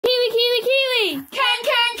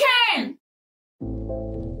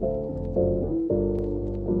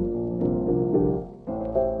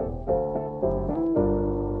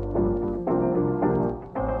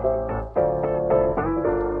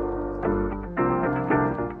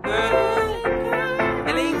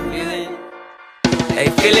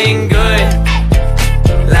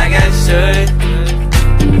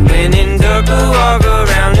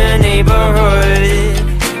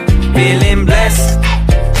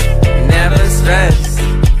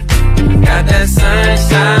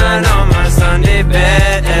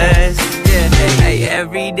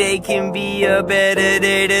a better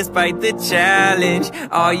day despite the challenge.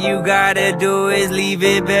 All you gotta do is leave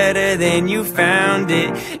it better than you found it.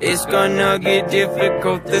 It's gonna get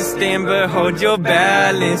difficult to stand, but hold your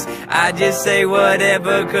balance. I just say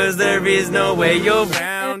whatever, cause there is no way you're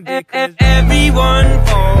around it. Everyone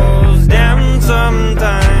falls down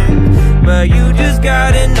sometimes, but you just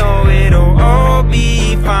gotta know it'll all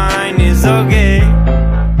be fine. It's okay.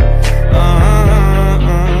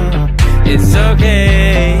 It's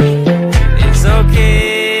okay. It's okay.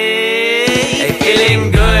 Hey, feeling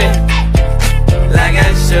good, like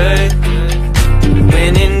I should.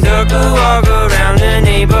 When in dark, I walk around the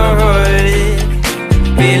neighborhood.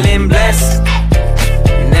 Feeling blessed,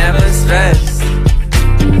 never stressed.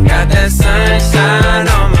 Got that sunshine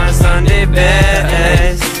on my Sunday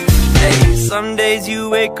best. Hey, some days you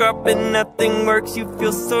wake up and nothing works, you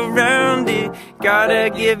feel surrounded. Gotta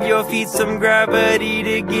give your feet some gravity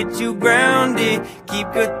to get you grounded. Keep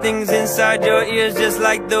good things inside your ears just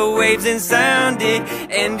like the waves and sound it.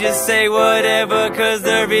 And just say whatever, cause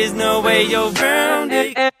there is no way you're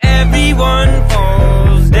grounded. Everyone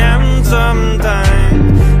falls down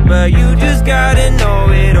sometimes, but you just gotta know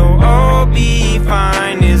it'll all be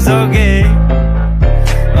fine. It's okay.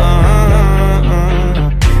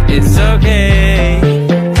 It's okay.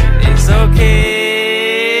 It's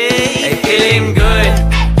okay. Hey, feeling good,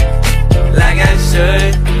 like I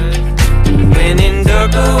should. When in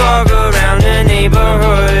dark, I walk around the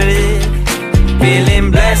neighborhood.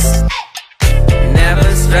 Feeling blessed, never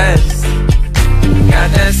stressed. Got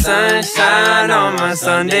that sunshine on my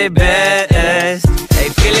Sunday best. Hey,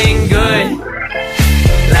 feeling good,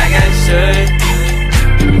 like I should.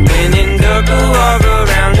 When in dark, I walk